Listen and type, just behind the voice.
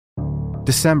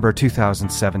December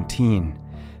 2017.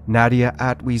 Nadia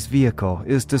Atwee's vehicle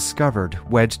is discovered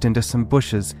wedged into some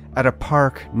bushes at a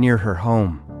park near her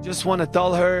home. Just want to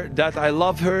tell her that I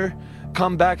love her.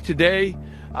 Come back today.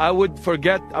 I would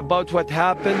forget about what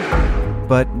happened.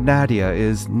 But Nadia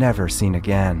is never seen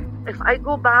again. If I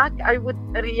go back, I would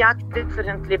react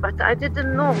differently, but I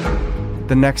didn't know.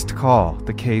 The Next Call,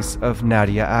 the case of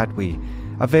Nadia Atwee,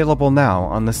 available now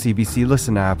on the CBC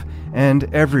Listen app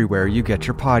and everywhere you get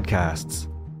your podcasts.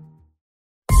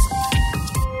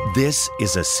 This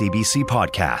is a CBC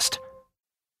podcast.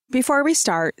 Before we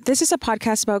start, this is a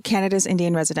podcast about Canada's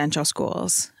Indian residential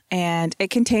schools, and it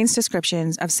contains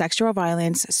descriptions of sexual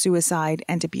violence, suicide,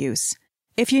 and abuse.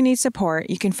 If you need support,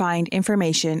 you can find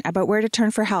information about where to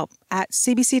turn for help at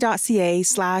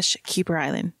cbc.ca/Kuper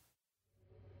Island.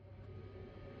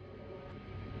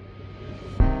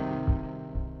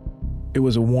 It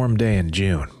was a warm day in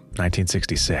June,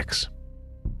 1966.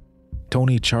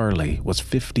 Tony Charlie was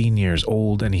 15 years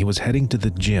old and he was heading to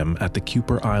the gym at the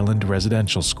Kuper Island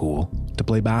Residential School to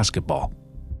play basketball.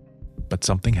 But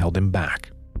something held him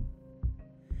back.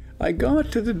 I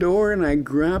got to the door and I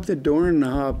grabbed the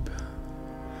doorknob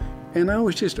and I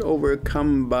was just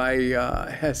overcome by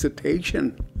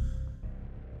hesitation.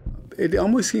 It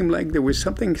almost seemed like there was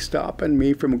something stopping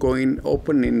me from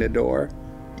opening the door.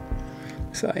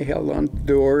 So I held on to the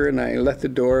door and I let the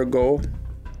door go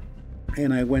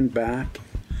and I went back.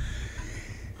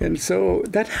 And so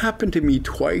that happened to me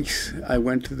twice. I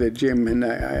went to the gym and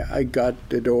I got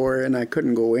the door and I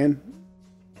couldn't go in.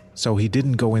 So he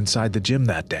didn't go inside the gym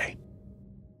that day.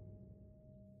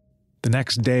 The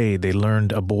next day, they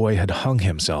learned a boy had hung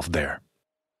himself there.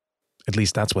 At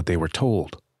least that's what they were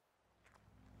told.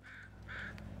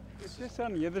 It's just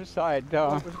on the other side.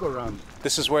 Let's go around.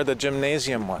 This is where the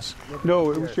gymnasium was?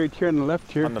 No, it was right here on the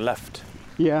left here. On the left?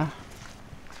 Yeah.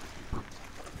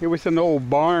 It was an old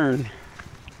barn.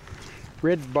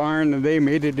 Red barn, and they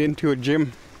made it into a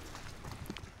gym.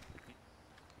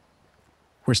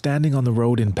 We're standing on the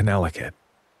road in Penelakut.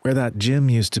 Where that gym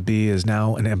used to be is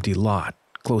now an empty lot,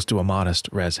 close to a modest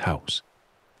res house.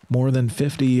 More than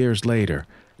 50 years later,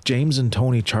 James and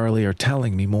Tony Charlie are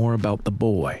telling me more about the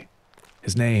boy.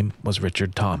 His name was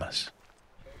Richard Thomas.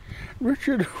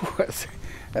 Richard was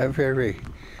a very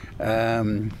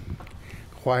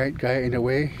quiet guy in a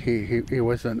way. He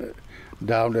wasn't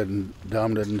dominant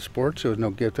in sports. He was no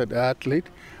gifted athlete,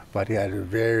 but he had a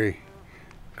very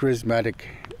charismatic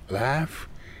laugh.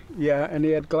 Yeah, and he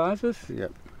had glasses. Yeah.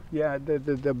 Yeah,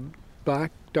 the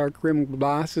black dark rimmed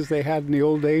glasses they had in the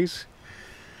old days.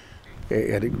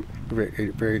 He had a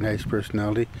very nice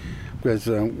personality. Because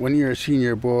when you're a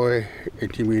senior boy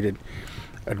intermediate,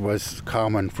 it was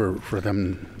common for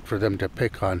them to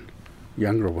pick on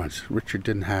younger ones. Richard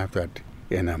didn't have that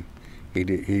in him.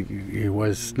 He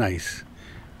was nice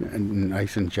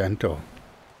and gentle.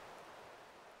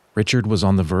 Richard was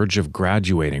on the verge of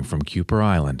graduating from Kuper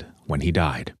Island when he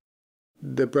died.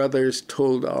 The brothers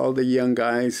told all the young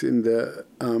guys in the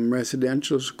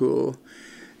residential school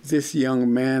this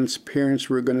young man's parents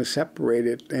were going to separate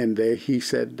it, and he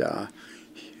said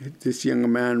this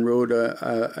young man wrote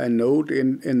a note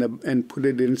and put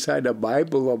it inside a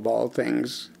Bible of all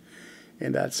things.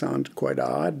 And that sounds quite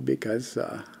odd because,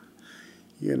 I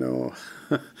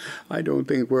don't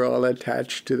think we're all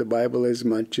attached to the Bible as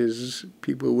much as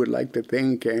people would like to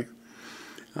think, eh?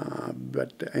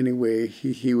 But anyway,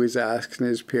 he was asking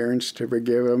his parents to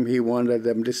forgive him. He wanted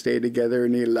them to stay together,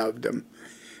 and he loved them.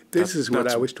 This is what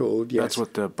I was told, yes. That's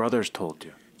what the brothers told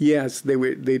you? Yes,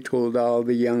 they told all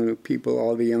the young people,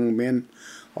 all the young men,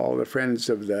 all the friends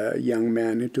of the young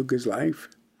man who took his life.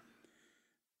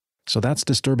 So that's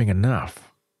disturbing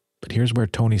enough. But here's where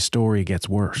Tony's story gets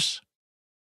worse.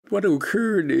 What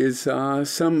occurred is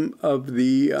some of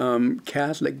the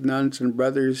Catholic nuns and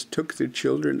brothers took the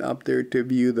children up there to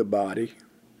view the body,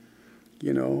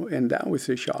 and that was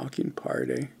the shocking part,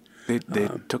 eh? They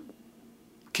took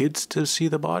kids to see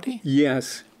the body?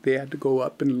 Yes, they had to go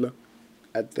up and look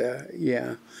at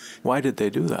Why did they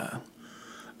do that?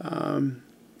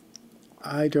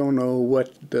 I don't know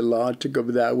what the logic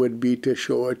of that would be, to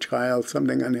show a child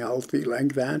something unhealthy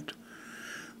like that.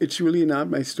 It's really not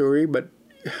my story, but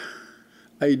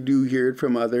I do hear it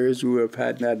from others who have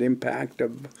had that impact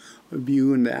of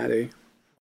viewing that.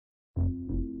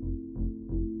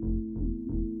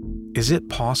 Is it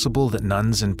possible that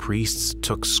nuns and priests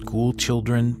took school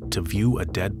children to view a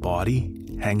dead body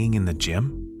hanging in the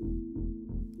gym?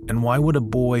 And why would a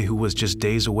boy who was just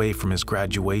days away from his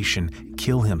graduation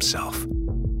kill himself?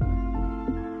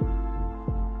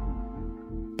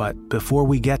 But before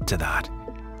we get to that,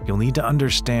 you'll need to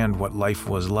understand what life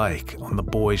was like on the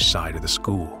boys' side of the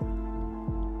school.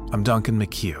 I'm Duncan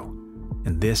McHugh,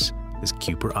 and this is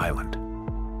Kuper Island.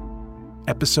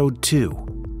 Episode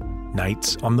 2,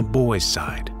 Nights on the Boys'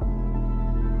 Side.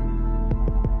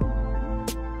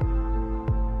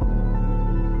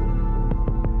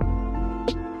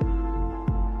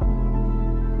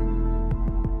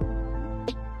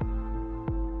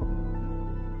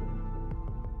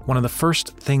 One of the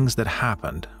first things that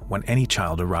happened when any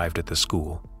child arrived at the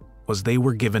school was they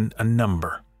were given a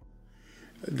number.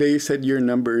 They said, your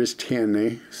number is 10,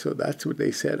 eh? So that's what they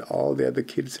said. All the other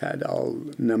kids had all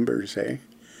numbers, eh?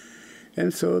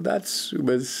 And so that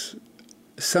was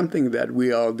something that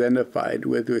we all identified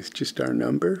with just our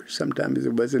number. Sometimes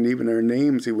it wasn't even our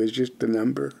names, it was just the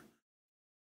number.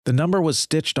 The number was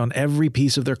stitched on every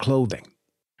piece of their clothing.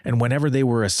 And whenever they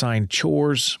were assigned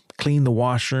chores, clean the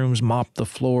washrooms, mop the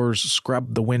floors,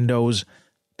 scrub the windows,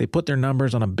 they put their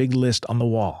numbers on a big list on the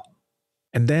wall.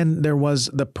 And then there was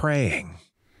the praying.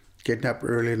 Getting up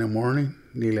early in the morning,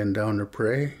 kneeling down to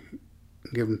pray,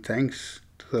 giving thanks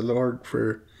to the Lord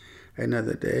for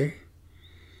another day.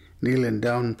 Kneeling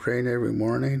down, praying every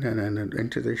morning, and then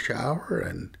into the shower,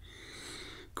 and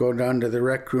go down to the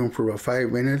rec room for about 5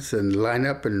 minutes and line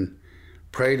up and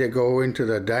pray to go into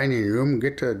the dining room,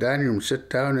 get to the dining room,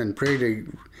 sit down and pray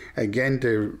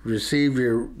to receive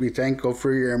be thankful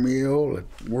for your meal.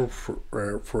 We're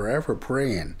forever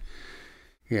praying.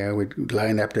 Yeah, we'd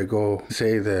line up to go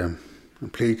say the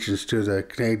allegiance to the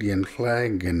Canadian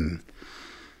flag, and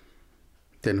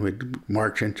then we'd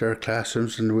march into our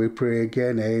classrooms and we'd pray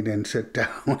again, and then sit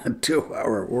down and do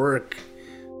our work.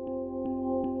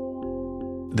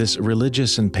 This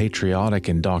religious and patriotic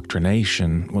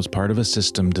indoctrination was part of a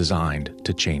system designed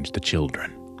to change the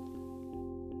children.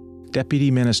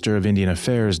 Deputy Minister of Indian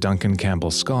Affairs Duncan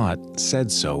Campbell Scott said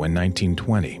so in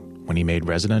 1920 when he made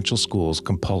residential schools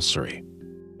compulsory.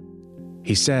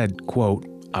 He said, quote,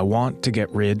 "I want to get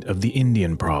rid of the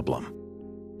Indian problem.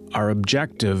 Our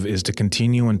objective is to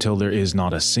continue until there is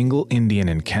not a single Indian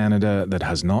in Canada that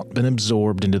has not been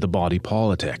absorbed into the body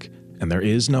politic, and there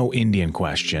is no Indian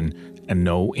question and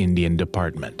no Indian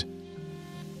department.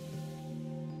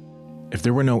 If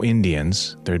there were no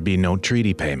Indians, there'd be no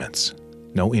treaty payments,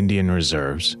 no Indian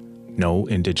reserves, no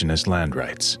Indigenous land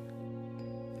rights.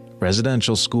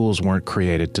 Residential schools weren't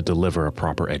created to deliver a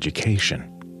proper education.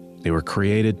 They were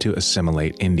created to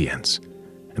assimilate Indians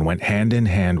and went hand in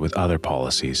hand with other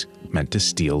policies meant to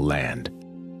steal land.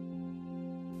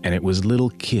 And it was little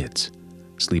kids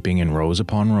sleeping in rows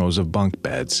upon rows of bunk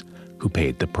beds who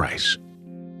paid the price."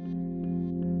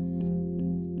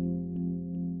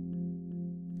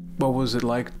 What was it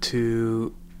like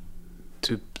to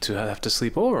have to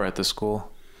sleep over at the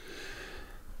school?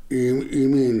 You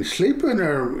mean sleeping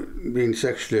or being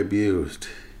sexually abused?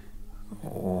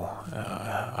 Oh,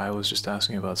 I was just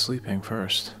asking about sleeping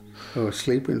first. Oh,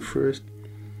 sleeping first?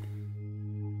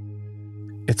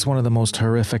 It's one of the most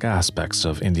horrific aspects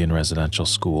of Indian residential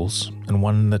schools, and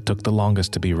one that took the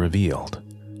longest to be revealed.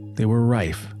 They were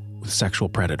rife with sexual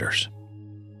predators.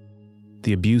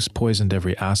 The abuse poisoned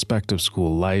every aspect of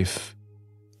school life,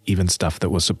 even stuff that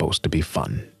was supposed to be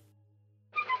fun.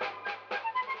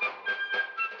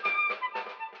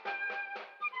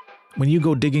 When you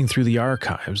go digging through the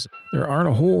archives, there aren't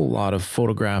a whole lot of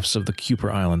photographs of the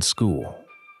Kuper Island School,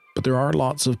 but there are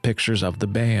lots of pictures of the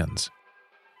bands.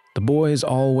 The boys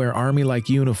all wear army-like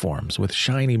uniforms with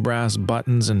shiny brass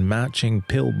buttons and matching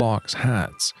pillbox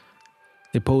hats.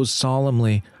 They pose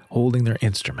solemnly, holding their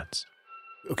instruments.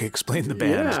 Okay, explain the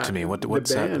band to me.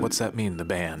 What's that mean, the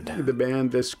band? The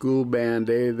band, the school band,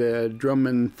 the drum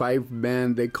and fife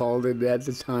band, they called it at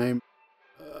the time.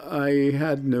 I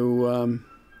had no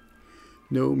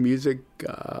music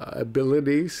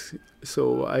abilities,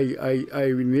 so I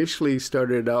initially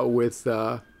started out with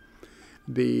the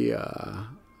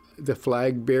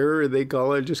flag bearer, they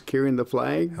call it, just carrying the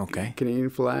flag, okay, Canadian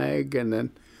flag, and then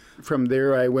from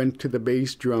there I went to the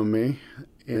bass drum,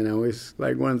 and I was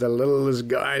like one of the littlest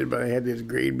guys, but I had this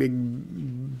great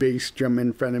big bass drum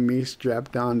in front of me,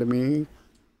 strapped onto me.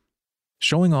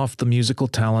 Showing off the musical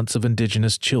talents of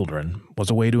Indigenous children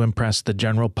was a way to impress the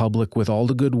general public with all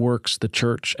the good works the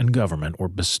church and government were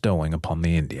bestowing upon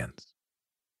the Indians.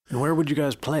 And where would you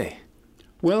guys play?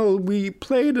 Well, we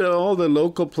played at all the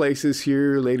local places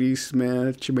here,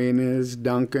 Ladysmith, Chemainus,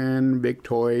 Duncan,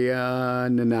 Victoria,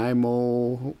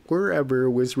 Nanaimo, wherever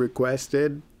was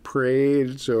requested,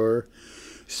 parades or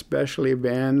special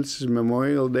events,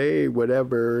 Memorial Day,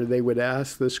 whatever, they would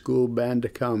ask the school band to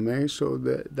come, so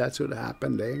that's what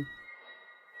happened,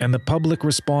 And the public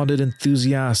responded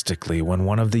enthusiastically when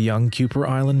one of the young Kuper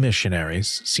Island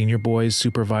missionaries, Senior Boys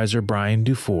Supervisor Brian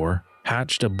Dufour,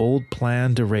 hatched a bold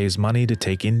plan to raise money to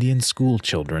take Indian school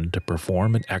children to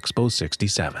perform at Expo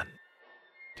 67.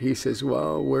 He says,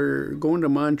 well, we're going to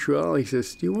Montreal. He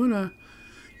says, do you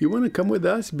wanna come with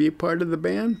us, be a part of the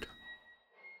band?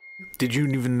 Did you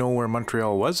even know where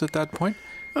Montreal was at that point?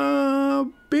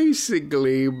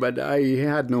 Basically, but I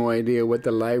had no idea what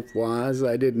the life was.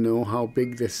 I didn't know how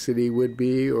big the city would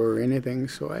be or anything,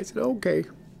 so I said, okay.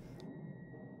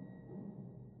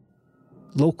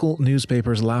 Local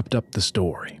newspapers lapped up the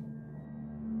story.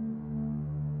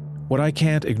 What I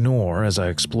can't ignore as I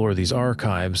explore these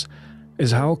archives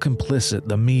is how complicit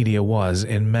the media was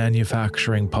in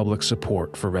manufacturing public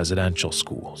support for residential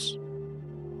schools.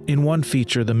 In one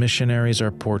feature, the missionaries are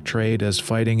portrayed as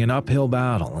fighting an uphill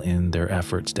battle in their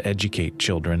efforts to educate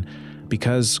children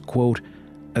because, quote,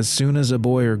 as soon as a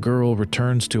boy or girl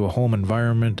returns to a home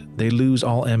environment, they lose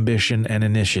all ambition and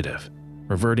initiative,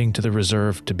 reverting to the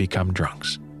reserve to become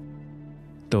drunks.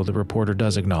 Though the reporter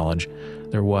does acknowledge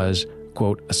there was,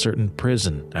 quote, a certain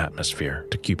prison atmosphere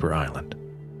to Kuper Island.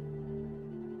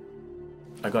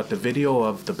 I got the video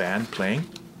of the band playing.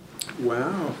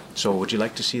 Wow. So would you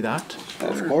like to see that?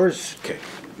 Of course. Okay.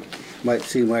 Might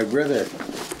see my brother.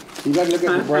 You gotta look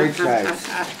at the bright side.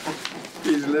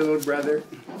 His little brother.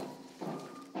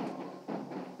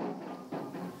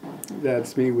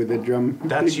 That's me with the drum.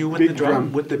 That's you with the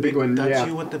drum? With the big one, That's yeah.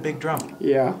 you with the big drum?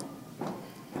 Yeah.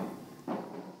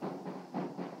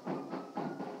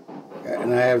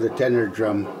 And I have the tenor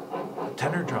drum.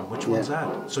 Tenor drum, which one's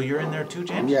that? So you're in there too,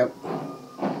 James? Yep.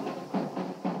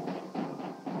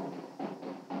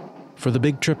 For the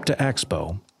big trip to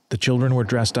Expo, the children were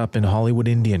dressed up in Hollywood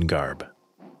Indian garb,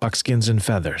 buckskins and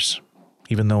feathers,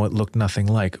 even though it looked nothing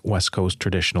like West Coast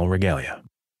traditional regalia.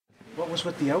 What was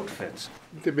with the outfits?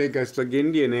 To make us look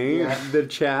Indian, eh? Yeah. The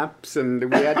chaps, and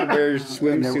we had to wear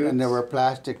swimsuits. And they were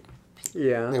plastic.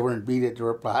 Yeah. They weren't beaded, they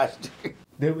were plastic.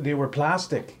 They were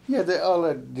plastic? Yeah, all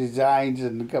the designs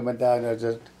and coming down are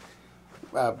just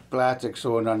plastic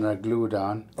sewn on and glued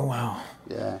on. Oh, wow.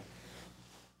 Yeah.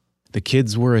 The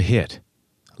kids were a hit.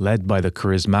 Led by the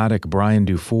charismatic Brian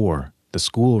Dufour, the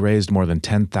school raised more than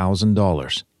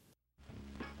 $10,000.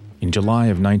 In July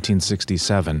of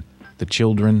 1967, the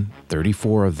children,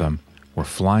 34 of them, were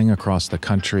flying across the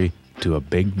country to a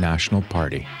big national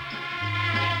party.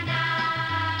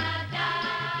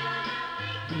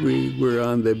 We were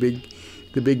on the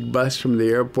big bus from the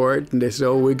airport, and they said,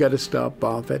 oh, we got to stop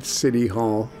off at City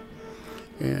Hall.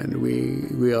 And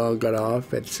we all got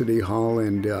off at City Hall,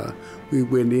 and we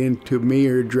went into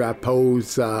Mayor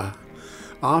Drapeau's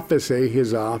office,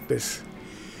 his office.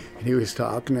 And he was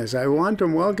talking to us. I want to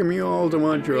welcome you all to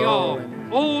Montreal.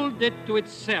 Montreal owed it to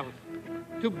itself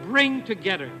to bring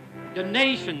together the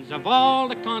nations of all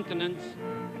the continents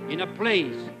in a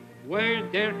place where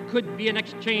there could be an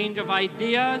exchange of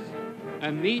ideas,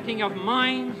 a meeting of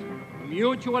minds,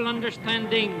 mutual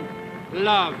understanding,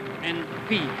 love, and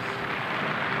peace.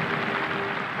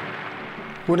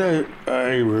 What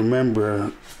I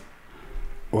remember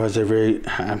was a very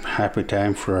happy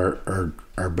time for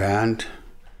our band.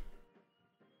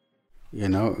 You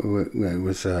know, it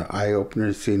was an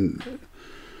eye-opener seeing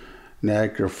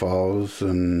Niagara Falls,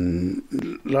 and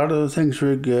a lot of the things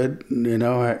were good. You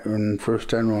know, and first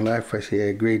time in my life I see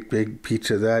a great big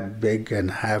pizza that big and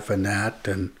half of that.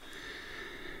 And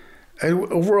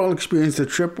overall experience, the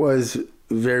trip was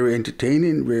very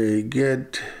entertaining, very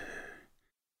good.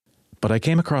 But I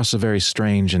came across a very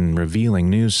strange and revealing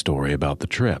news story about the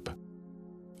trip.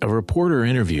 A reporter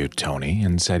interviewed Tony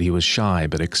and said he was shy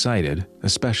but excited,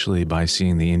 especially by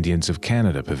seeing the Indians of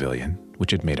Canada pavilion, which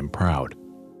had made him proud.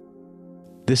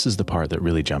 This is the part that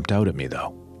really jumped out at me,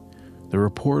 though. The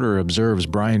reporter observes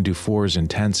Brian Dufour's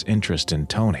intense interest in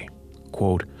Tony.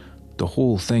 Quote, "The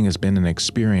whole thing has been an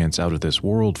experience out of this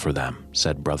world for them,"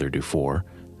 said Brother Dufour,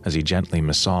 as he gently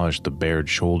massaged the bared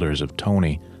shoulders of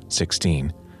Tony,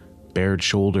 16, bared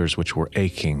shoulders which were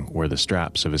aching where the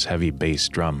straps of his heavy bass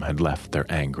drum had left their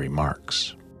angry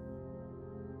marks.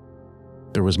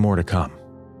 There was more to come.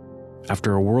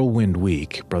 After a whirlwind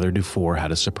week, Brother Dufour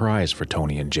had a surprise for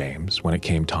Tony and James when it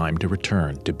came time to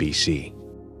return to BC.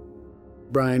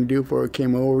 Brian Dufour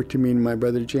came over to me and my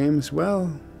brother James.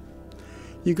 Well,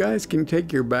 you guys can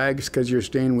take your bags because you're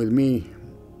staying with me.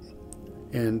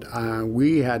 And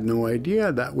we had no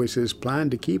idea that was his plan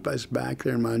to keep us back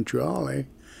there in Montreal. Eh?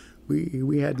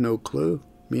 We had no clue,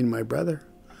 me and my brother.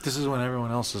 This is when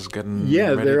everyone else is getting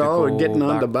ready they're all go getting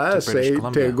on the bus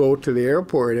to go to the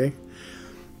airport. Eh?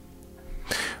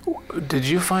 Did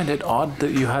you find it odd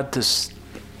that you had to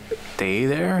stay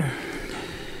there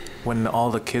when all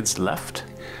the kids left?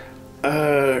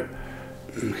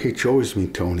 He chose me,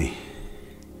 Tony.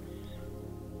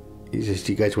 He says,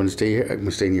 "Do you guys want to stay here? I'm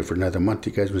staying here for another month.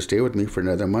 You guys want to stay with me for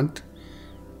another month?"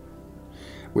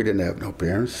 We didn't have no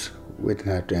parents. We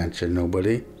didn't have to answer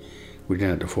nobody. We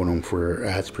didn't have to phone them for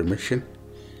ask permission.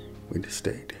 We just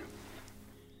stayed.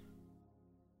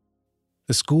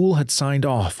 The school had signed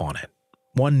off on it.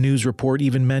 One news report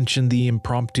even mentioned the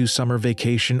impromptu summer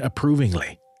vacation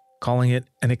approvingly, calling it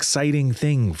an exciting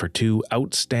thing for two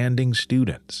outstanding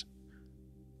students.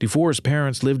 Dufour's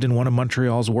parents lived in one of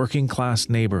Montreal's working-class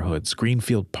neighborhoods,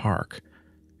 Greenfield Park,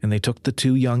 and they took the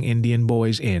two young Indian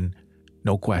boys in,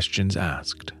 no questions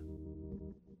asked.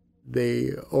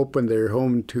 They opened their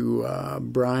home to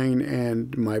Brian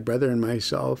and my brother and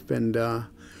myself, and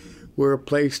we were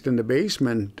placed in the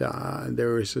basement.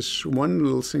 There was this one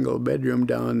little single bedroom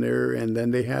down there, and then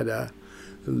they had a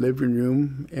living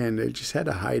room, and it just had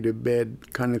a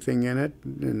hide-a-bed kind of thing in it,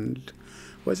 and it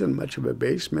wasn't much of a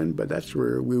basement, but that's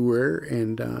where we were.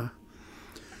 And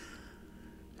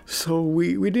so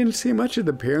we didn't see much of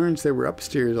the parents. They were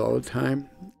upstairs all the time.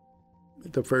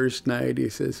 The first night he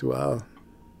says, "Well,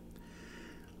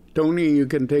 Tony, you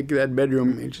can take that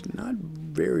bedroom." It's not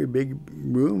very big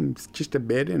room, it's just a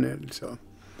bed in it. So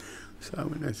I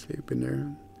went to sleep in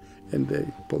there, and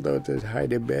they pulled out this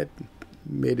hide-a-bed,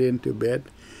 made it into bed.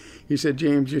 He said,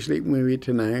 "James, you're sleeping with me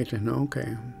tonight." And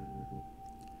okay.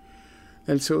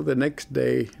 And so the next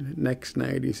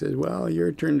night, he says, "Well,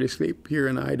 your turn to sleep here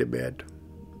in hide-a-bed."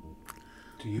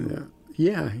 To you?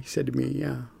 Yeah, he said to me,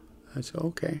 yeah. I said,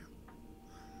 okay.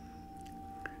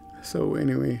 So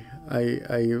anyway,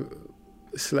 I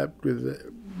slept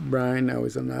with Brian. I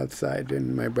was on the outside,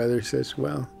 and my brother says,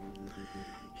 well,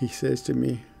 he says to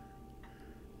me,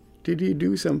 "Did he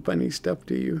do some funny stuff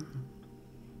to you?"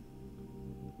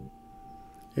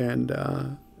 And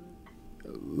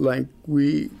like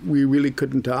we really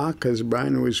couldn't talk because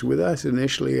Brian was with us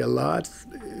initially a lot,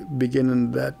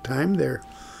 beginning that time there.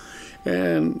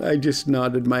 And I just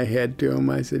nodded my head to him.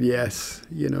 I said, yes.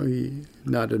 You know, he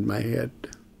nodded my head.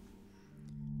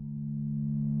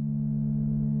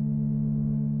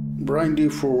 Brian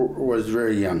Dufour was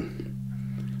very young.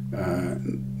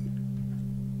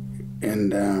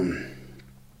 And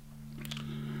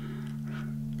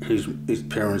his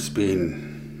parents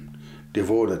being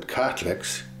devoted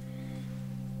Catholics,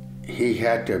 he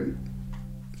had to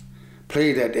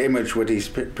play that image what his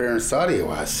parents thought he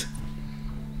was.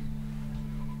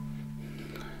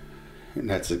 And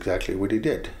that's exactly what he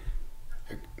did.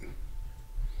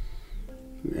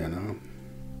 You know,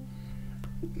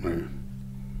 a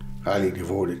highly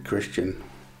devoted Christian,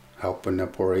 helping the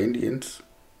poor Indians.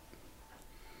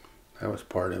 That was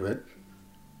part of it.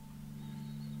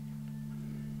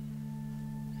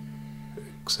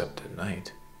 Except at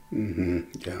night. Mm-hmm,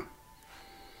 yeah.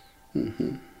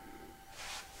 Mm-hmm.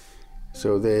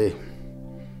 So they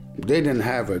didn't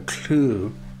have a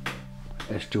clue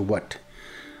as to what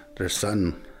their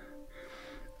son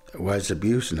was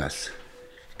abusing us.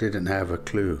 Didn't have a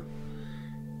clue.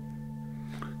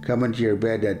 Coming to your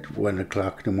bed at 1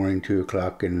 o'clock in the morning, 2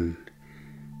 o'clock, and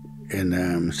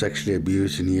sexually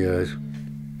abusing you.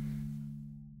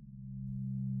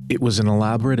 It was an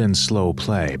elaborate and slow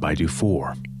play by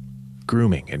Dufour.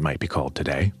 Grooming, it might be called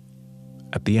today.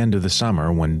 At the end of the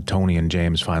summer, when Tony and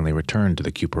James finally returned to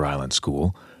the Kuper Island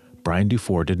school, Brian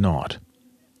Dufour did not.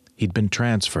 He'd been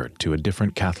transferred to a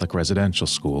different Catholic residential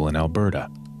school in Alberta.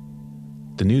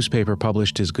 The newspaper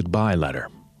published his goodbye letter,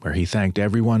 where he thanked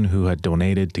everyone who had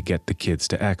donated to get the kids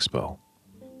to Expo.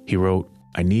 He wrote,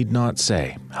 "I need not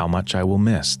say how much I will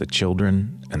miss the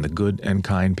children and the good and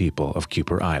kind people of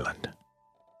Kuper Island."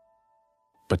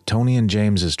 But Tony and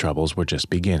James's troubles were just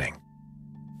beginning,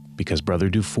 because Brother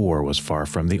Dufour was far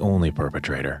from the only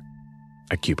perpetrator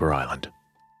at Kuper Island.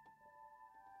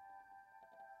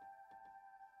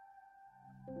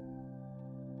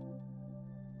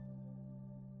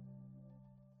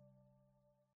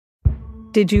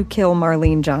 Did you kill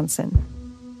Marlene Johnson?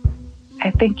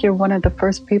 I think you're one of the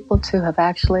first people to have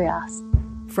actually asked.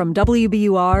 From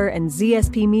WBUR and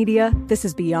ZSP Media, this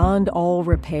is Beyond All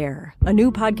Repair, a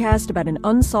new podcast about an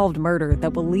unsolved murder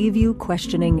that will leave you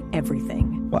questioning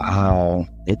everything. Wow,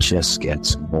 it just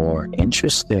gets more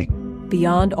interesting.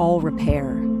 Beyond All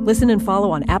Repair. Listen and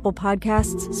follow on Apple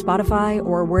Podcasts, Spotify,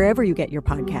 or wherever you get your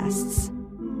podcasts.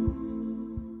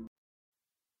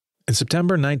 In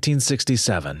September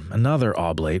 1967, another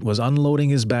oblate was unloading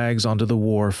his bags onto the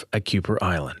wharf at Kuper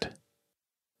Island.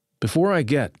 Before I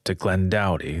get to Glenn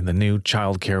Dowdy, the new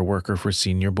childcare worker for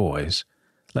senior boys,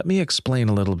 let me explain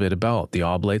a little bit about the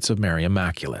Oblates of Mary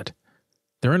Immaculate.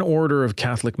 They're an order of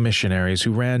Catholic missionaries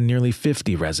who ran nearly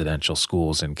 50 residential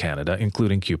schools in Canada,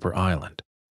 including Kuper Island.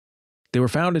 They were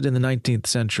founded in the 19th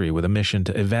century with a mission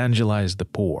to evangelize the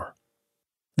poor,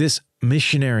 This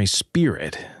missionary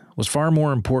spirit was far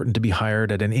more important to be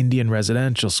hired at an Indian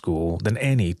residential school than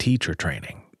any teacher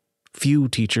training. Few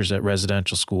teachers at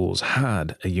residential schools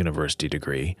had a university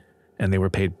degree, and they were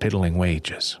paid piddling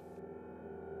wages.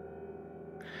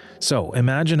 So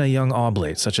imagine a young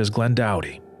oblate such as Glenn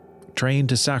Dowdy, trained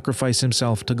to sacrifice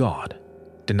himself to God,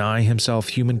 deny himself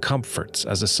human comforts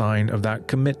as a sign of that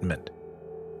commitment,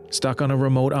 stuck on a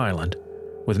remote island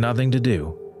with nothing to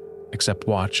do except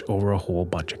watch over a whole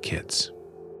bunch of kids.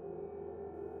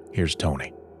 Here's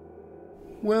Tony.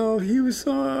 Well, he was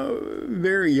a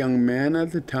very young man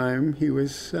at the time. He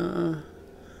was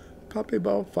probably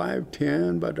about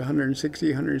 5'10", about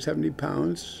 160, 170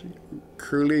 pounds.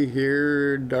 Curly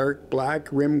hair, dark black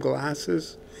rimmed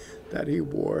glasses that he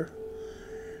wore.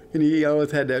 And he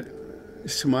always had that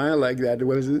smile like that. It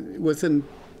wasn't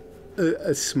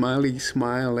a smiley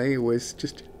smile, eh? It was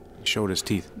just... He showed his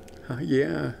teeth.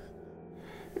 Yeah.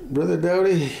 Brother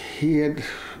Dowdy, he had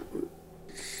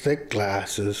thick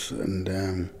glasses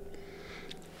and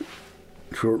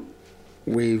short,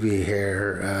 wavy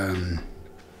hair.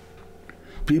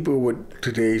 People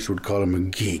today's would call him a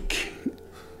geek,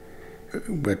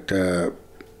 but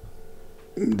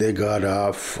they got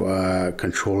off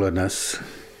controlling us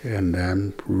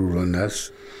and ruling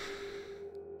us.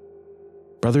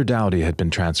 Brother Dowdy had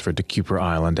been transferred to Kuper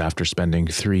Island after spending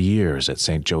 3 years at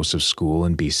St. Joseph's School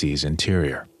in BC's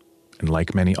interior. And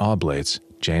like many oblates,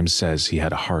 James says he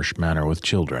had a harsh manner with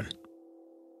children.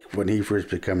 When he first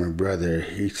became a brother,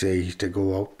 he said he used to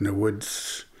go out in the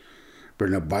woods,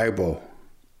 bring a Bible,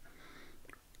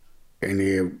 and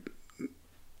he'd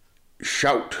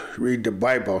shout, read the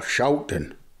Bible,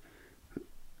 shouting,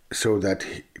 so that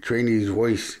he trained his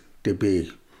voice to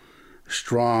be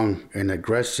strong and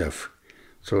aggressive,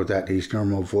 so that his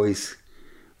normal voice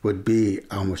would be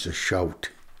almost a shout.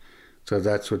 So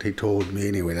that's what he told me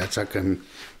anyway. That's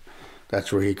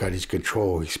where he got his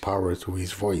control, his power through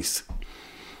his voice.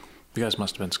 You guys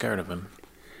must have been scared of him.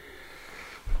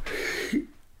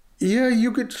 Yeah,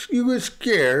 you get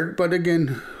scared, but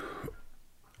again,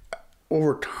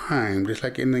 over time, just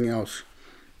like anything else,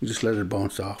 you just let it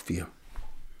bounce off you.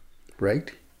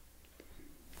 Right?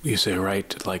 You say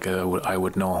right, like I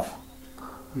would know.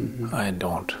 Mm-hmm. I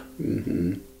don't.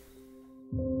 Mm-hmm.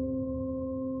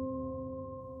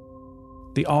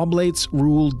 The Oblates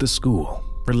ruled the school,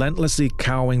 relentlessly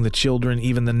cowing the children,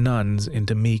 even the nuns,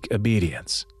 into meek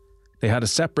obedience. They had a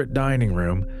separate dining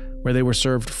room where they were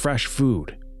served fresh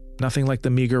food, nothing like the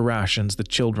meager rations the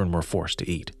children were forced to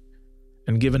eat.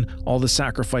 And given all the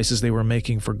sacrifices they were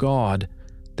making for God,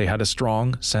 they had a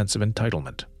strong sense of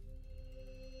entitlement.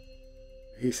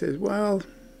 He says, well,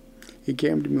 he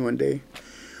came to me one day,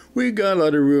 we got a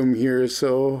lot of room here,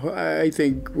 so I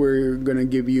think we're going to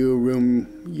give you a room,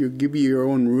 give you your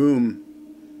own room.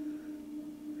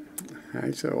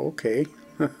 I said, okay.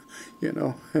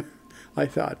 I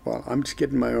thought, well, I'm just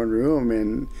getting my own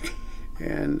room,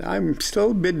 and I'm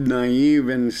still a bit naive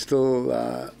and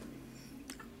still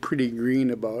pretty green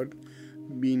about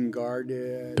being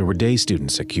guarded. There were day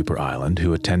students at Kuper Island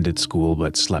who attended school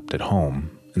but slept at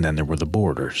home, and then there were the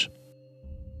boarders.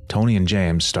 Tony and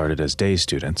James started as day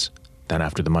students, then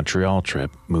after the Montreal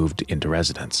trip, moved into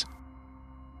residence.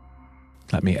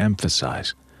 Let me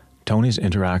emphasize, Tony's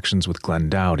interactions with Glenn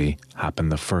Dowdy happened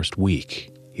the first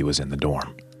week he was in the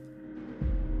dorm.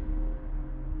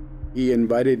 He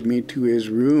invited me to his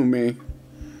room.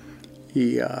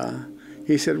 He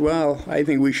said, well, I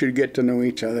think we should get to know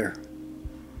each other.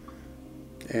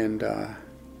 And I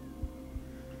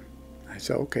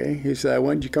said, okay. He said,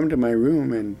 why don't you come to my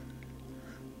room? And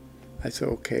I said,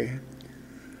 okay.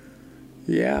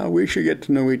 Yeah, we should get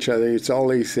to know each other. It's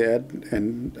all he said.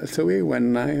 And so we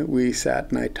went and we sat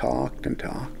and I talked and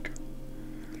talked.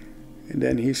 And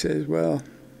then he says, well,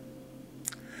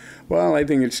 I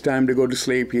think it's time to go to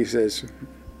sleep, he says.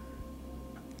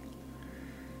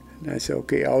 And I said,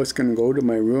 okay, I was going to go to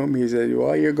my room. He said,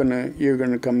 well, you're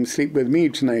gonna come sleep with me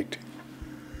tonight.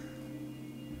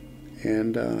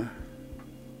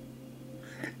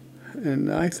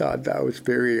 And I thought that was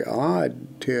very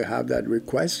odd to have that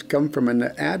request come from an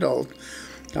adult.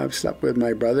 I've slept with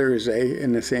my brothers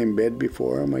in the same bed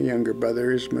before, my younger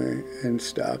brothers and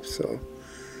stuff. So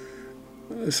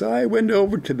I went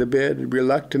over to the bed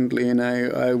reluctantly, and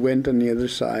I went on the other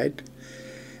side.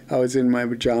 I was in my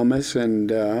pajamas,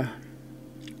 and on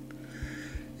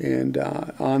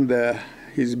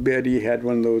his bed he had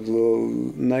one of those little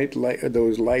night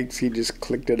those lights. He just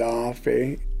clicked it off,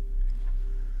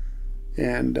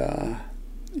 And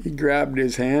he grabbed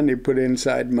his hand, he put it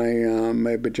inside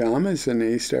my pajamas, and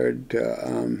he started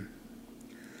to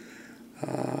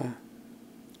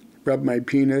rub my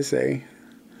penis,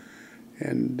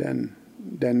 And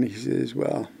then he says,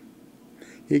 well,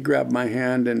 he grabbed my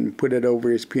hand and put it over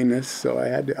his penis, so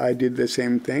I did the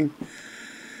same thing.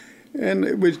 And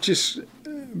it was just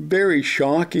very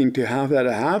shocking to have that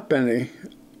happen,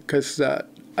 because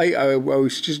I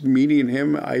was just meeting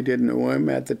him. I didn't know him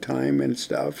at the time and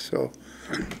stuff, so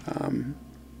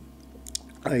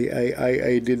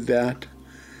I did that.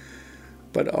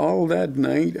 But all that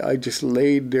night, I just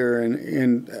laid there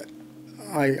and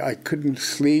I couldn't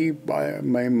sleep.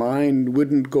 My mind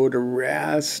wouldn't go to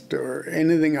rest or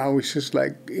anything. I was just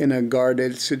like in a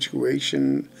guarded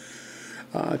situation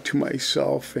to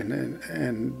myself,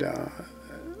 and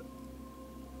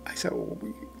I said, well,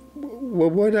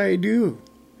 what do I do?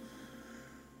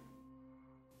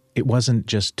 It wasn't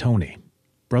just Tony.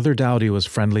 Brother Dowdy was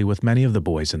friendly with many of the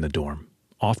boys in the dorm,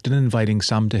 often inviting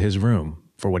some to his room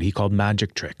for what he called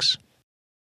magic tricks.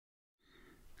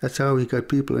 That's how he got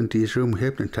people into his room,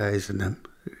 hypnotizing them.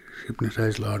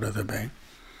 Hypnotized a lot of them, eh?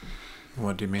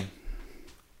 What do you mean?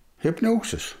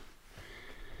 Hypnosis.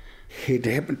 He'd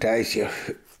hypnotize you,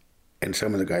 and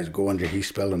some of the guys go under his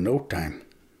spell in no time.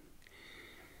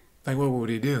 Like, what would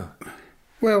he do?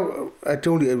 Well, I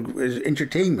told you it was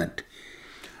entertainment.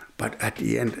 But at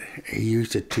the end, he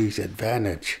used it to his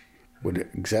advantage with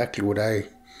exactly what I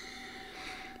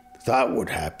thought would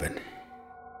happen.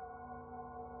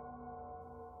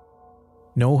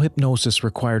 No hypnosis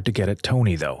required to get at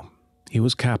Tony, though. He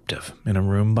was captive in a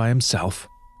room by himself,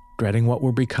 dreading what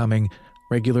were becoming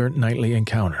regular nightly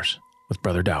encounters with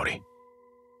Brother Dowdy.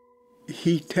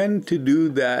 He tended to do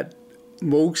that.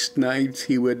 Most nights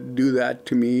he would do that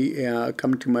to me,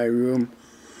 come to my room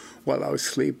while I was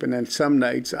sleeping. And some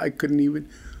nights I couldn't even,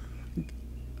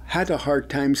 had a hard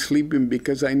time sleeping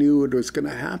because I knew what was going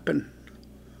to happen.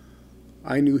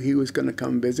 I knew he was going to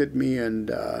come visit me,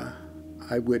 and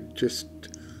I would just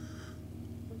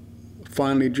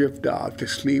finally drift off to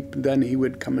sleep. Then he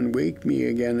would come and wake me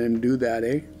again and do that,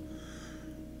 eh?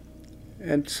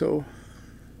 And so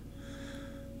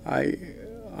I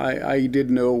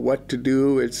didn't know what to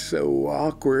do. It's so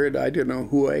awkward. I didn't know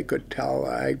who I could tell.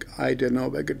 I didn't know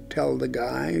if I could tell the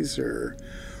guys or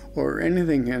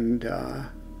anything. And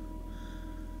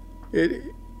it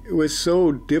was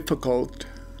so difficult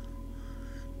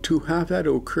to have that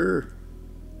occur.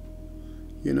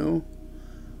 You know,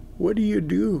 what do you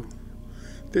do?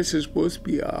 This is supposed to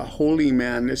be a holy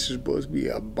man. This is supposed to be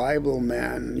a Bible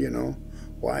man, you know.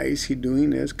 Why is he doing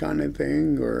this kind of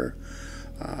thing? Or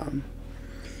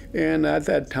and at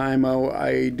that time,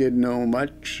 I didn't know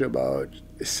much about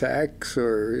sex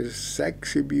or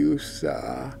sex abuse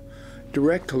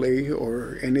directly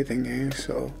or anything.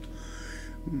 So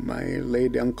my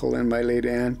late uncle and my late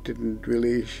aunt didn't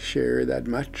really share that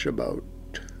much about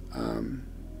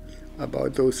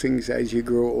those things as you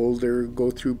grow older,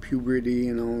 go through puberty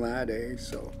and all that.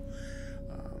 So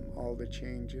all the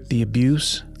changes. The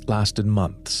abuse lasted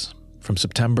months, from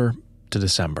September to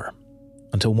December,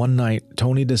 until one night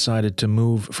Tony decided to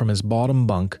move from his bottom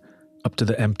bunk up to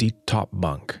the empty top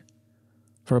bunk.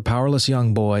 For a powerless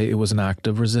young boy, it was an act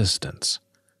of resistance.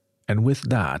 And with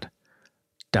that,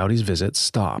 Dowdy's visits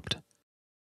stopped.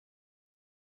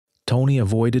 Tony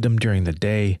avoided him during the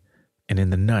day, and in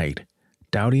the night,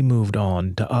 Dowdy moved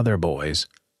on to other boys,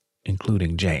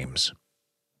 including James.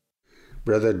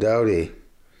 Brother Dowdy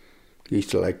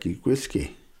used to like eat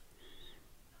whiskey.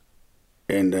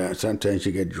 And sometimes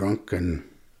you get drunk, and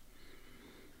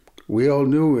we all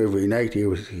knew every night he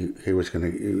was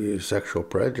a sexual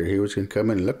predator. He was going to come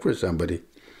in and look for somebody.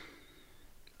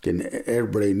 And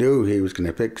everybody knew he was going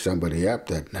to pick somebody up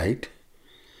that night.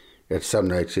 At some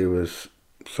nights he was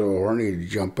so horny to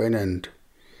jump in and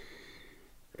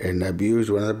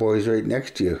abuse one of the boys right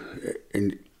next to you.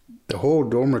 And the whole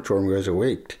dormitory was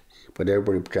awake, but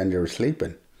everybody pretended they were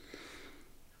sleeping.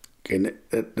 And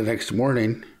the next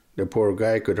morning, the poor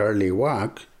guy could hardly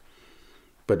walk,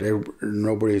 but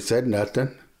nobody said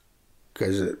nothing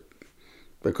because it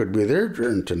could be their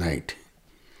turn tonight.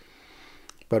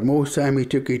 But most time he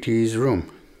took you to his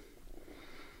room,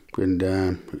 and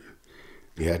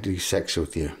he had to have sex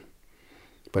with you.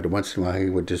 But once in a while he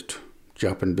would just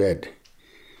jump in bed,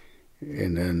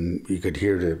 and then you could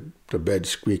hear the bed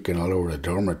squeaking all over the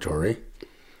dormitory,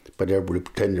 but everybody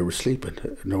pretended they were sleeping.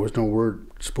 And there was no word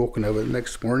spoken of it the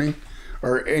next morning,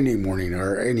 or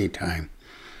any time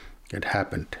it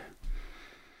happened.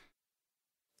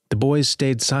 The boys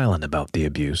stayed silent about the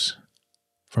abuse.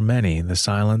 For many, the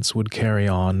silence would carry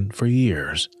on for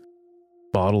years,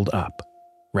 bottled up,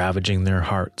 ravaging their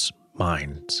hearts,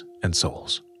 minds, and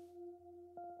souls.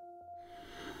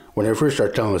 When I first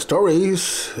started telling the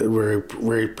stories, they were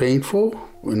very painful,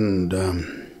 and a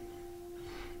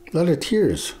lot of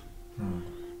tears.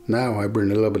 Now I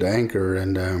bring a little bit of anger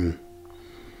and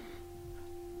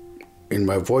in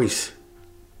my voice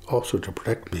also to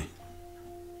protect me.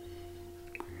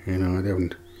 You know, I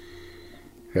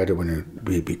don't want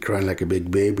to be crying like a big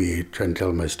baby trying to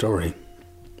tell my story.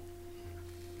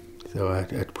 So I had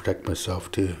to protect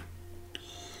myself too.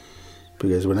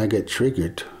 Because when I get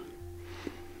triggered,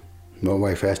 my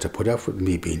wife has to put up with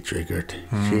me being triggered.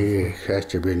 She has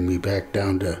to bring me back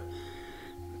down to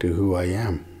who I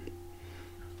am.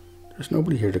 There's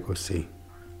nobody here to go see.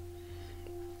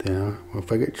 You know,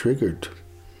 if I get triggered,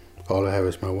 all I have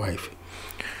is my wife.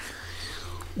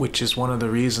 Which is one of the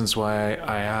reasons why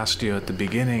I asked you at the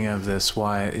beginning of this,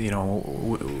 why, you know,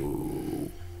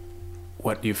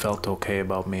 what you felt okay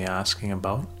about me asking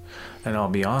about. And I'll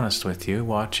be honest with you,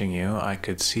 watching you, I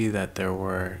could see that there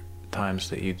were times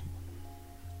that you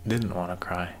didn't want to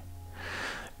cry.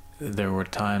 There were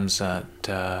times that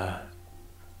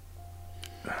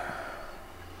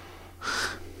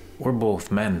we're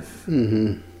both men.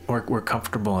 We're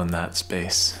comfortable in that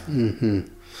space.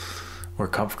 We're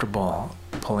comfortable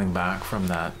pulling back from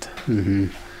that.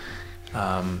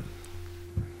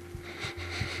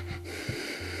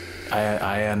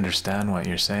 I understand what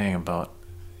you're saying about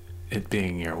it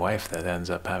being your wife that ends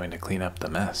up having to clean up the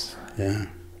mess. Yeah.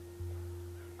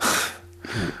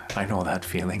 I know that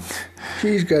feeling.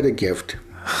 She's got a gift.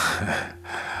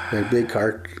 A big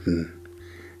heart and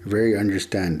very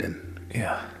understanding.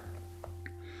 Yeah.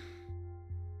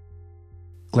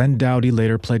 Glenn Dowdy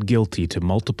later pled guilty to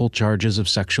multiple charges of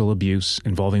sexual abuse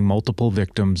involving multiple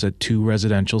victims at 2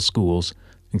 residential schools,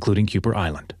 including Kuper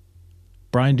Island.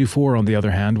 Brian Dufour, on the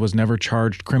other hand, was never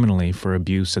charged criminally for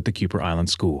abuse at the Kuper Island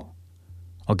school.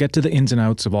 I'll get to the ins and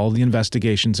outs of all the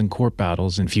investigations and court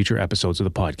battles in future episodes of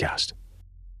the podcast.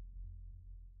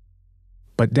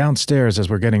 But downstairs, as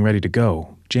we're getting ready to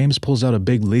go, James pulls out a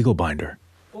big legal binder.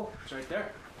 Oh, it's right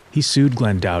there. He sued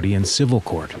Glenn Dowdy in civil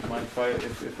court. Mind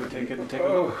if we take it and take a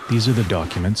look? These are the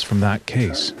documents from that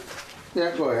case.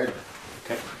 Yeah, go ahead.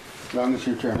 Okay. As long as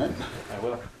you turn it. I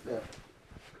will. Yeah.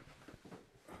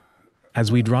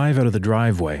 As we drive out of the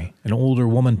driveway, an older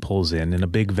woman pulls in a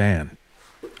big van.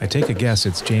 I take a guess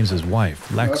it's James's wife,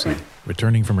 Lexi,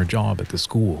 returning from her job at the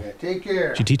school. Yeah, take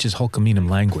care. She teaches Hulkaminam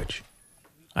language.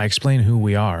 I explain who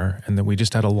we are and that we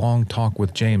just had a long talk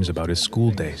with James about his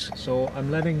school days. So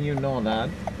I'm letting you know that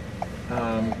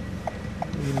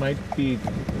he might be.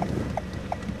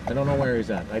 I don't know where he's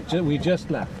at. We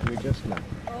just left.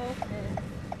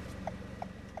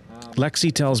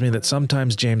 Lexi tells me that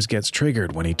sometimes James gets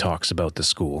triggered when he talks about the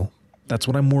school. That's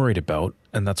what I'm worried about,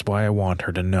 and that's why I want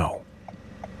her to know.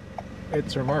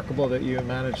 It's remarkable that you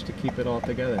managed to keep it all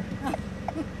together.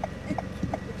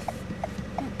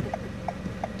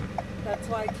 That's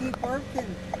why I keep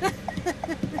working.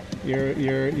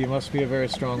 You must be a very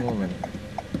strong woman.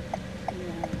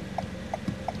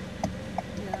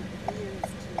 Yeah, he is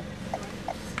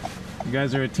too. You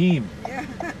guys are a team.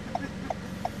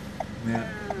 Yeah.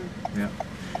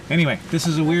 Anyway, this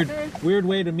is a weird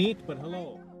way to meet, but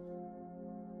hello.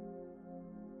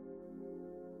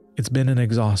 It's been an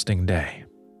exhausting day.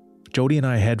 Jody and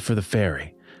I head for the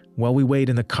ferry. While we wait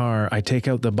in the car, I take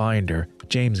out the binder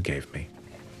James gave me.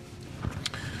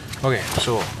 Okay,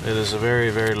 so it is a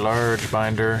very, very large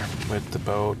binder with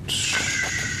about,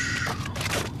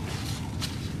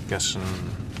 guessing,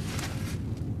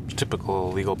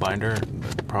 typical legal binder,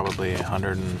 probably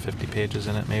 150 pages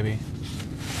in it, maybe.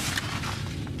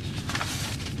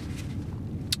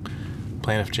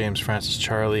 Plaintiff James Francis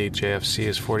Charlie, JFC,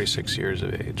 is 46 years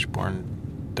of age,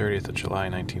 born 30th of July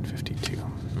 1952,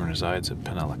 and resides at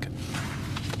Penellicut.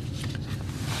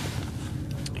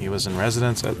 He was in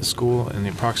residence at the school in the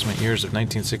approximate years of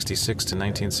 1966 to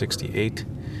 1968.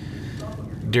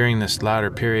 During this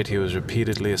latter period, he was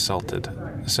repeatedly assaulted,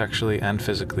 sexually and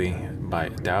physically, by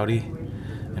Dowdy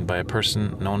and by a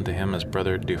person known to him as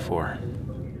Brother Dufour.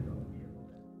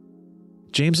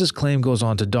 James's claim goes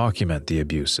on to document the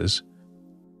abuses.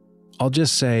 I'll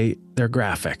just say they're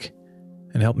graphic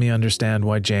and help me understand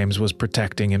why James was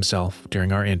protecting himself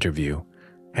during our interview,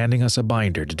 handing us a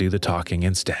binder to do the talking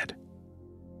instead.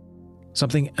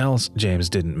 Something else James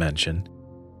didn't mention.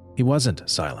 He wasn't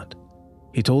silent.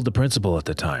 He told the principal at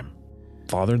the time,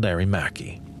 Father Larry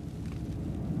Mackey.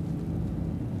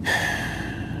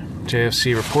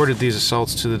 JFC reported these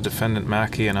assaults to the defendant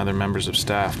Mackey and other members of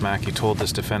staff. Mackey told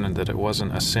this defendant that it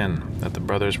wasn't a sin, that the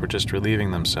brothers were just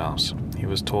relieving themselves. He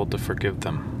was told to forgive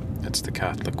them. It's the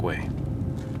Catholic way.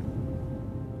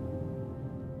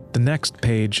 The next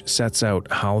page sets out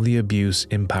how the abuse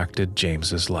impacted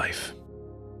James's life.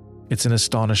 It's an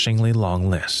astonishingly long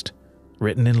list,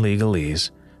 written in legalese,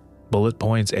 bullet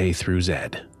points A through Z.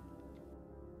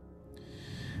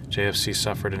 JFC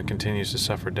suffered and continues to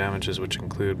suffer damages which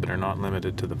include but are not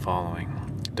limited to the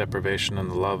following: deprivation of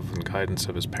the love and guidance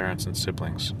of his parents and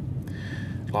siblings,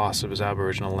 loss of his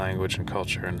Aboriginal language and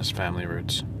culture and his family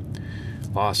roots,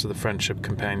 loss of the friendship,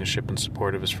 companionship, and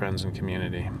support of his friends and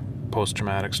community,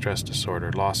 post-traumatic stress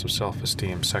disorder, loss of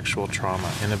self-esteem, sexual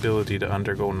trauma, inability to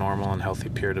undergo normal and healthy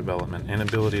peer development,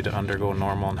 inability to undergo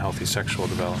normal and healthy sexual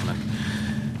development,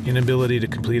 inability to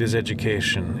complete his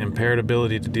education, impaired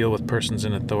ability to deal with persons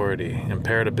in authority,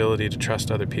 impaired ability to trust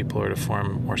other people or to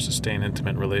form or sustain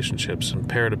intimate relationships,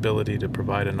 impaired ability to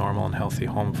provide a normal and healthy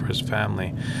home for his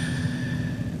family,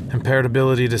 impaired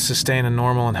ability to sustain a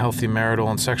normal and healthy marital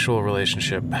and sexual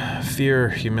relationship, fear,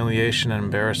 humiliation, and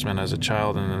embarrassment as a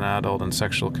child and an adult, and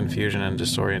sexual confusion and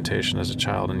disorientation as a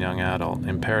child and young adult,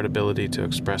 impaired ability to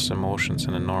express emotions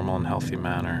in a normal and healthy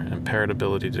manner, impaired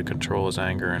ability to control his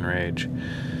anger and rage,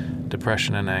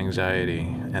 depression and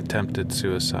anxiety, attempted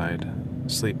suicide,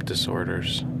 sleep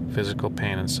disorders, physical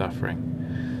pain and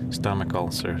suffering, stomach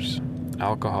ulcers,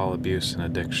 alcohol abuse and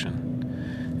addiction,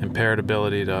 impaired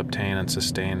ability to obtain and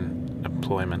sustain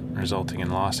employment, resulting in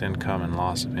lost income and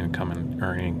loss of income and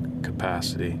earning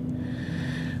capacity,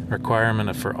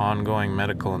 requirement for ongoing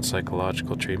medical and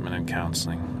psychological treatment and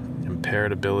counseling,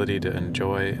 impaired ability to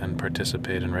enjoy and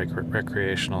participate in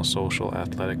recreational, social,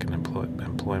 athletic, and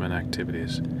employment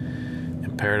activities,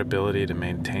 impaired ability to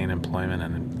maintain employment,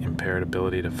 and impaired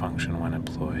ability to function when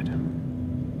employed.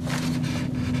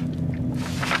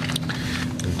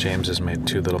 James has made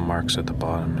two little marks at the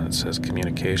bottom, and it says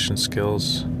communication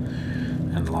skills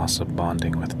and loss of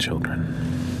bonding with children.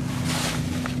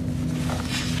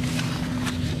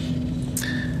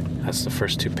 That's the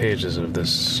first 2 pages of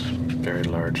this very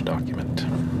large document.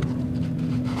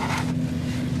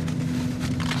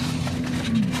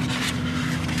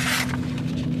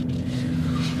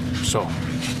 So,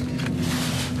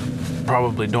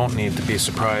 probably don't need to be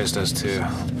surprised as to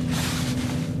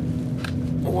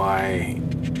why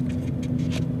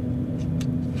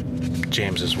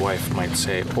James's wife might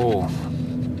say, oh,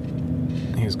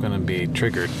 he's going to be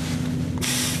triggered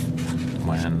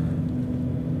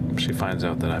when she finds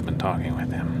out that I've been talking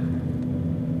with him.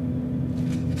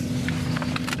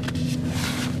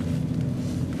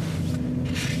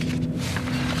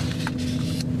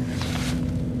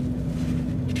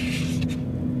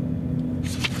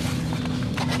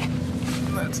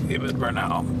 Let's leave it for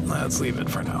now. Let's leave it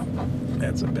for now.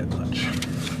 That's a bit much.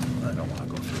 I don't want to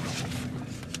go through the whole thing.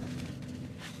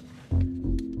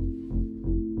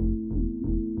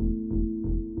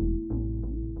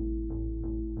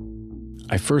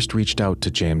 I first reached out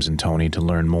to James and Tony to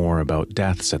learn more about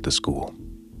deaths at the school.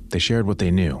 They shared what they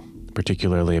knew,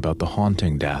 particularly about the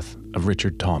haunting death of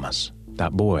Richard Thomas,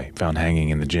 that boy found hanging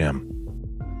in the gym.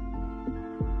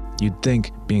 You'd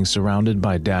think being surrounded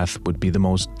by death would be the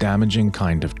most damaging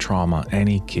kind of trauma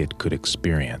any kid could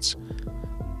experience.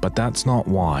 But that's not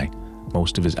why,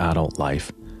 most of his adult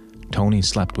life, Tony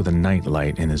slept with a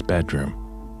nightlight in his bedroom,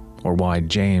 or why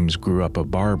James grew up a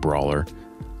bar brawler,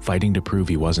 fighting to prove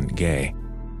he wasn't gay.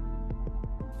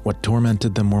 What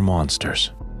tormented them were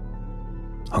monsters.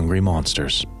 Hungry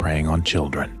monsters preying on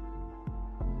children.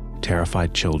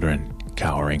 Terrified children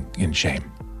cowering in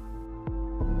shame.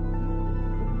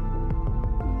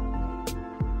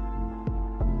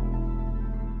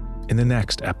 In the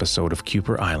next episode of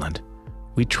Kuper Island,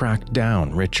 we tracked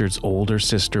down Richard's older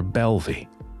sister Belvy,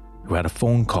 who had a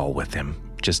phone call with him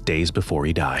just days before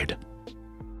he died.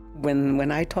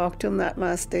 When I talked to him that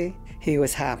last day, he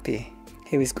was happy.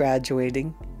 He was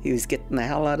graduating. He was getting the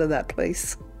hell out of that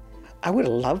place. I would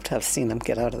have loved to have seen him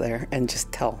get out of there and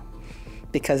just tell,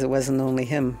 because it wasn't only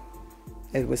him.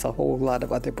 It was a whole lot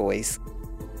of other boys.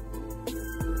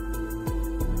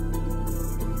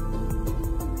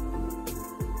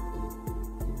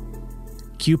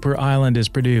 Kuper Island is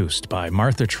produced by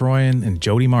Martha Troyan and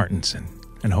Jody Martinson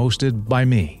and hosted by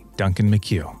me, Duncan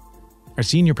McHugh. Our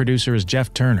senior producer is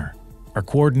Jeff Turner. Our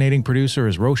coordinating producer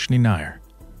is Roshni Nair.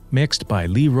 Mixed by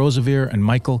Lee Rosevere and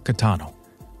Michael Catano.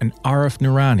 And Arif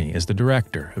Noorani is the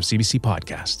director of CBC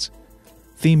Podcasts.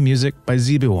 Theme music by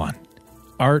Zibiwan.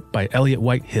 Art by Elliot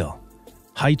Whitehill.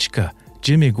 Heichka,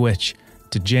 Jimmy Gwitch,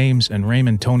 to James and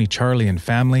Raymond Tony Charlie and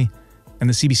family, and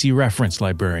the CBC reference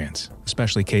librarians,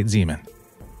 especially Kate Zeman.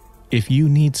 If you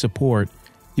need support,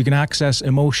 you can access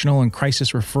emotional and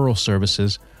crisis referral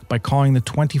services by calling the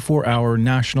 24-hour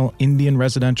National Indian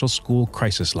Residential School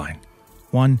Crisis Line,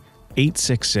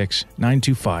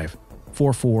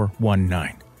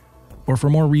 1-866-925-4419. Or for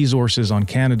more resources on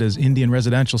Canada's Indian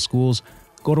residential schools,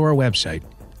 go to our website,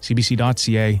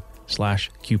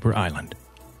 cbc.ca/Kuper Island.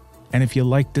 And if you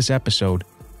liked this episode,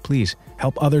 please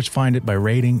help others find it by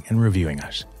rating and reviewing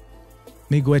us.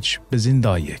 Miigwech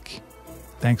bezindayik.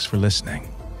 Thanks for listening.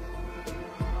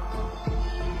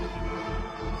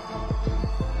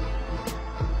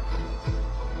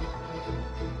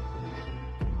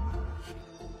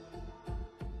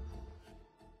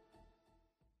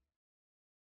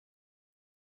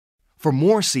 For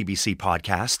more CBC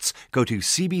podcasts, go to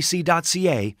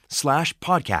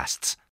cbc.ca/podcasts.